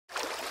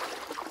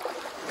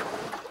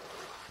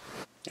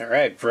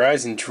Alright,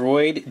 Verizon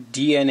Droid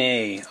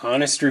DNA.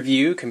 Honest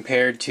review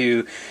compared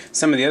to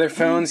some of the other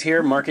phones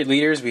here, market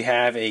leaders. We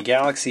have a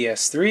Galaxy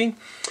S3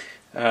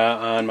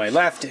 on my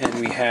left,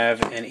 and we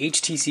have an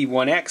HTC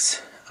One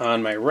X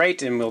on my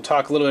right, and we'll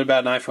talk a little bit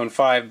about an iPhone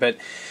 5, but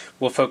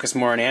we'll focus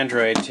more on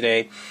Android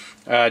today.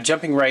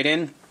 Jumping right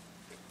in,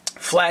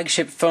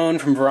 flagship phone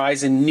from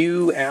Verizon,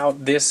 new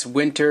out this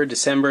winter,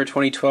 December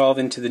 2012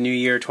 into the new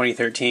year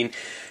 2013,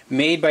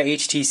 made by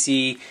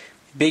HTC.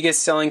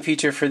 Biggest selling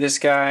feature for this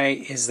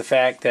guy is the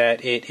fact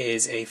that it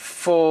is a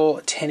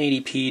full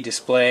 1080p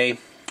display.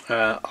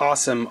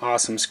 Awesome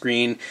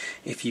screen.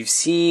 If you've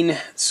seen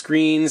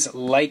screens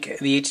like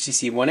the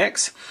HTC One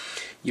X,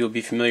 you'll be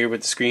familiar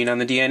with the screen on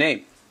the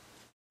DNA.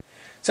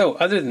 So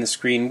other than the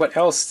screen, what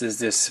else does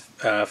this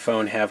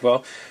phone have?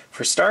 Well,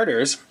 for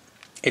starters,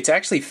 it's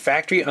actually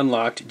factory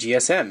unlocked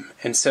GSM,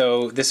 and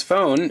so this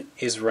phone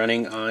is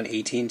running on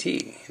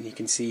AT&T, and you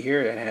can see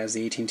here it has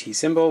the AT&T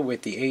symbol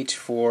with the H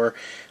for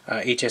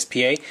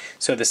HSPA.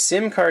 So the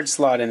SIM card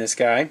slot in this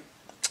guy,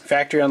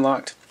 factory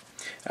unlocked.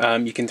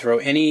 You can throw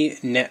any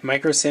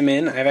micro SIM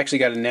in. I've actually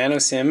got a nano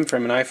SIM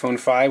from an iPhone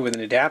 5 with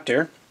an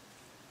adapter.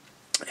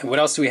 And what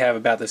else do we have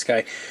about this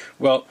guy?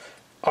 Well,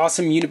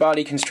 awesome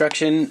unibody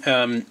construction.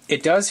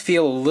 It does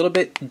feel a little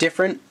bit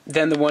different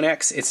than the One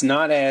X. It's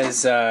not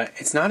as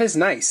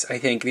nice, I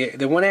think.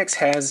 The One X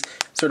has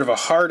sort of a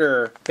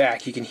harder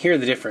back. You can hear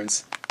the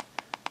difference.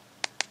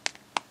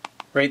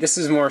 Right? This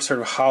is more sort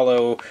of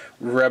hollow,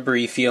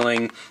 rubbery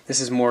feeling. This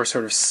is more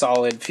sort of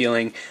solid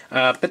feeling.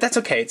 But that's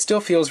okay. It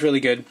still feels really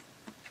good.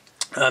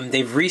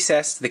 They've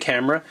recessed the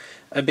camera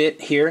a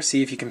bit here.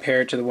 See if you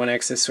compare it to the One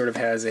X. This sort of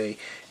has an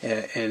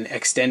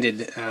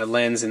extended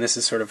lens, and this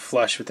is sort of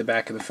flush with the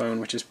back of the phone,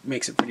 which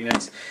makes it pretty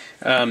nice.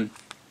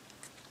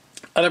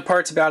 Other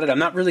parts about it, I'm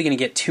not really going to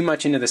get too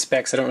much into the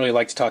specs. I don't really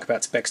like to talk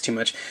about specs too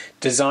much.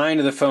 Design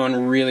of the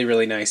phone,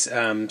 really nice.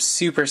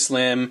 Super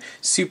slim,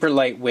 super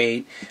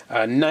lightweight,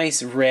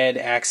 nice red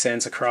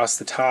accents across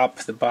the top,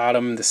 the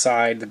bottom, the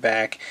side, the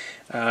back.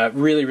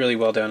 Really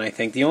well done, I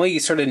think. The only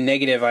sort of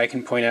negative I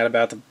can point out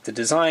about the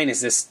design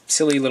is this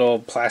silly little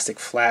plastic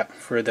flap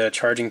for the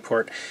charging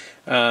port.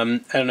 I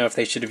don't know if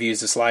they should have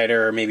used a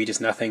slider or maybe just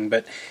nothing,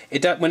 but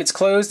when it's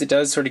closed, it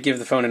does sort of give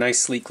the phone a nice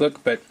sleek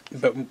look, but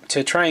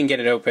to try and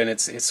get it open,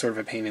 it's sort of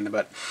a pain in the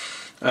butt.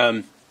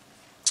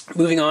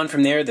 Moving on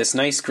from there, this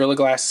nice Gorilla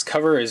Glass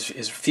cover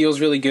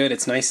feels really good.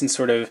 It's nice and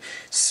sort of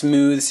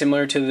smooth,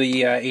 similar to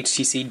the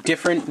HTC,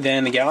 different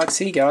than the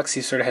Galaxy.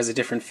 Galaxy sort of has a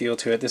different feel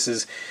to it. This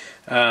is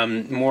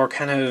more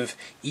kind of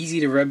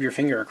easy to rub your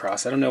finger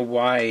across. I don't know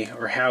why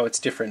or how it's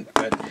different,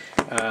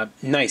 but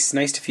nice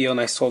to feel,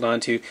 nice to hold on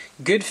to.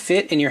 Good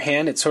fit in your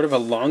hand. It's sort of a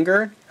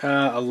longer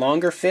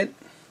fit.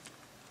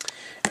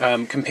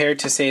 Compared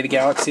to, say, the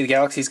Galaxy. The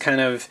Galaxy's kind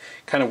of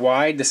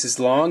wide. This is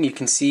long. You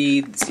can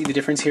see the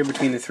difference here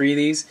between the three of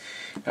these.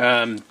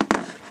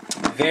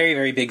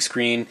 Very big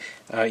screen.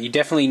 You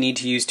definitely need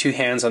to use two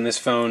hands on this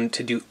phone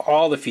to do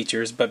all the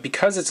features, but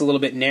because it's a little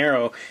bit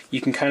narrow,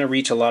 you can kind of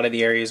reach a lot of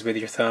the areas with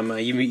your thumb.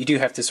 You do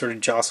have to sort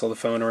of jostle the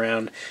phone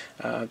around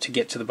to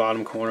get to the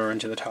bottom corner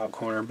and to the top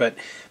corner, but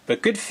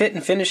good fit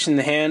and finish in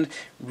the hand.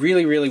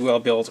 Really well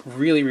built.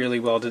 Really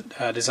well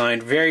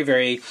designed.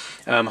 Very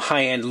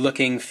high-end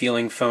looking,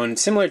 feeling phone,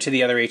 similar to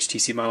the other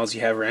HTC models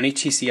you have around.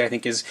 HTC, I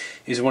think, is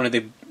one of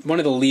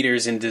the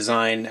leaders in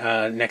design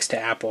next to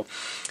Apple.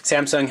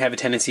 Samsung have a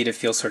tendency to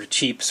feel sort of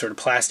cheap, sort of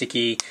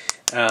plasticky.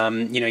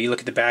 You look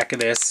at the back of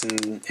this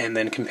and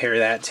then compare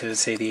that to,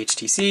 say, the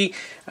HTC.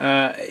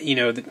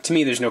 To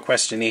me, there's no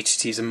question the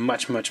HTC is a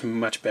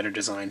much better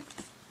design.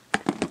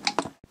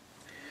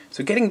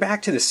 So getting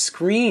back to the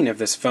screen of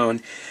this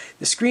phone,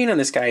 the screen on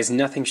this guy is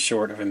nothing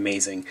short of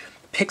amazing.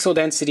 Pixel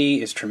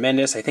density is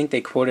tremendous. I think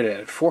they quoted it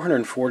at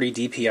 440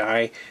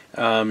 dpi.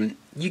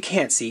 You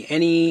can't see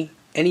any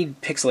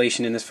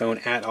pixelation in this phone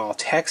at all.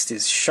 Text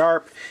is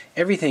sharp.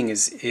 Everything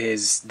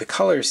is the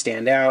colors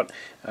stand out.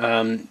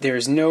 There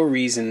is no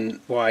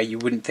reason why you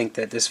wouldn't think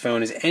that this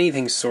phone is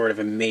anything sort of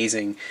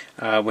amazing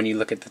when you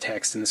look at the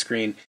text in the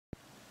screen.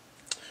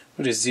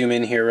 We'll just zoom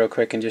in here real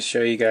quick and just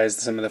show you guys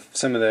some of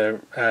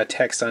the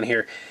text on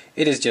here.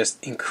 It is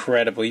just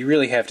incredible. You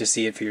really have to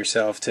see it for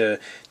yourself to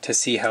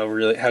see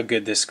how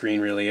good this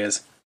screen really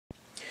is.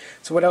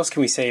 So what else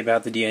can we say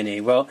about the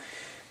DNA? Well,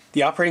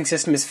 the operating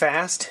system is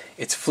fast,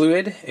 it's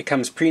fluid, it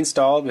comes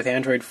pre-installed with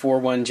Android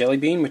 4.1 Jelly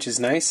Bean, which is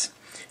nice.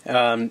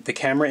 The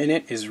camera in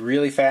it is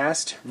really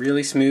fast,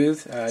 really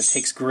smooth, it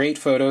takes great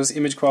photos.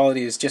 Image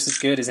quality is just as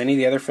good as any of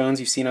the other phones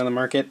you've seen on the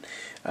market.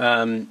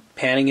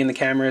 Panning in the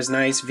camera is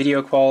nice,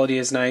 video quality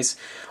is nice.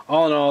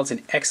 All in all, it's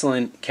an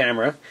excellent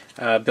camera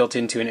built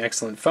into an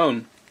excellent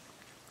phone.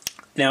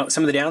 Now,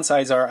 some of the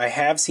downsides are I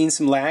have seen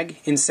some lag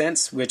in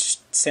Sense, which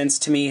Sense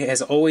to me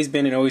has always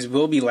been and always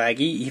will be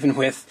laggy, even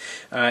with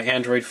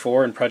Android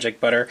 4 and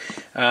Project Butter.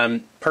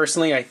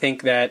 Personally, I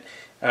think that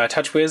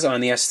TouchWiz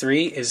on the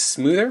S3 is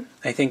smoother.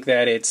 I think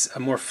that it's a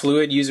more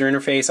fluid user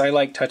interface. I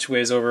like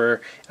TouchWiz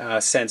over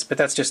Sense, but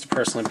that's just a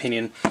personal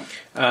opinion.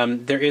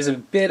 There is a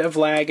bit of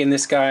lag in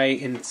this guy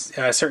in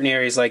certain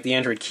areas like the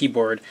Android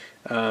keyboard.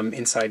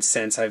 inside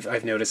Sense,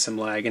 I've noticed some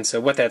lag. And so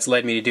what that's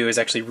led me to do is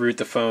actually root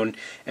the phone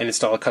and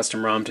install a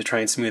custom ROM to try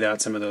and smooth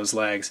out some of those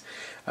lags.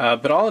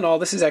 But all in all,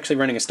 this is actually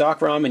running a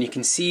stock ROM, and you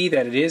can see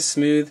that it is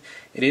smooth,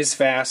 it is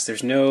fast,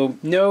 there's no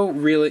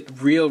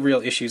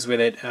real issues with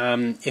it.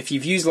 If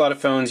you've used a lot of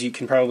phones, you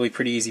can probably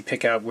pretty easy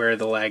pick out where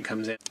the lag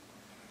comes in.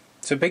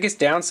 So biggest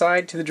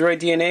downside to the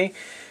Droid DNA,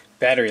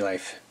 battery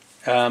life.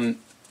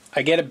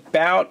 I get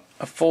about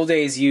a full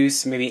day's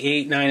use, maybe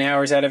 8-9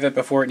 hours out of it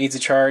before it needs a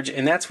charge,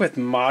 and that's with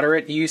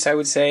moderate use, I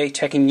would say,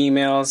 checking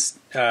emails,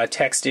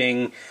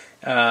 texting,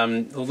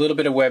 a little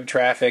bit of web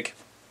traffic,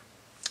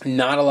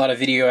 not a lot of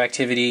video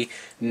activity,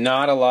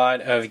 not a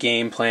lot of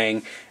game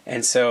playing,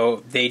 and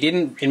so they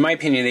didn't, in my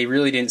opinion, they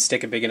really didn't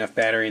stick a big enough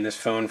battery in this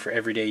phone for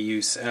everyday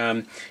use.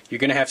 You're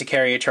going to have to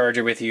carry a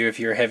charger with you if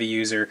you're a heavy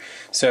user,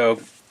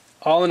 so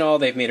all in all,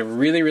 they've made a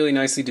really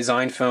nicely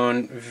designed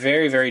phone,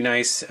 very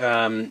nice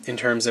in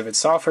terms of its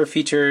software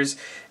features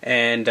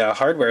and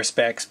hardware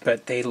specs,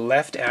 but they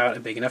left out a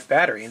big enough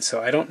battery, and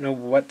so I don't know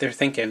what they're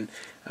thinking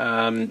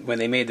when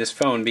they made this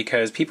phone,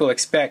 because people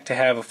expect to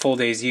have a full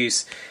day's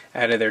use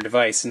out of their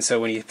device, and so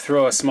when you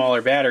throw a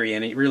smaller battery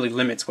in, it really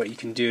limits what you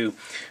can do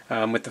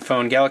with the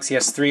phone. Galaxy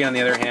S3, on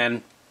the other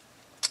hand,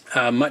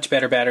 much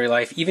better battery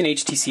life. Even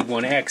HTC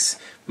One X,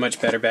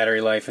 much better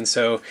battery life. And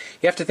so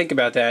you have to think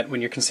about that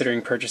when you're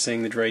considering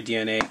purchasing the Droid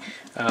DNA.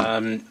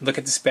 Look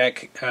at the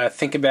spec,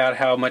 think about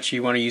how much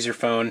you want to use your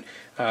phone,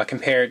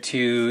 compare it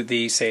to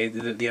the, say,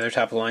 the other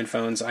top-of-the-line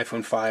phones,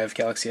 iPhone 5,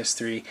 Galaxy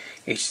S3,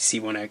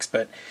 HTC One X.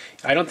 But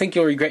I don't think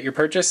you'll regret your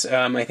purchase.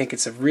 I think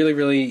it's a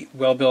really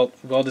well-built,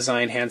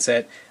 well-designed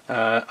handset.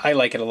 I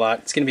like it a lot.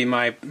 It's going to be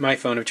my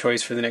phone of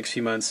choice for the next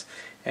few months.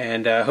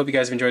 And I hope you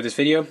guys have enjoyed this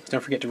video.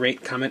 Don't forget to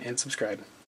rate, comment, and subscribe.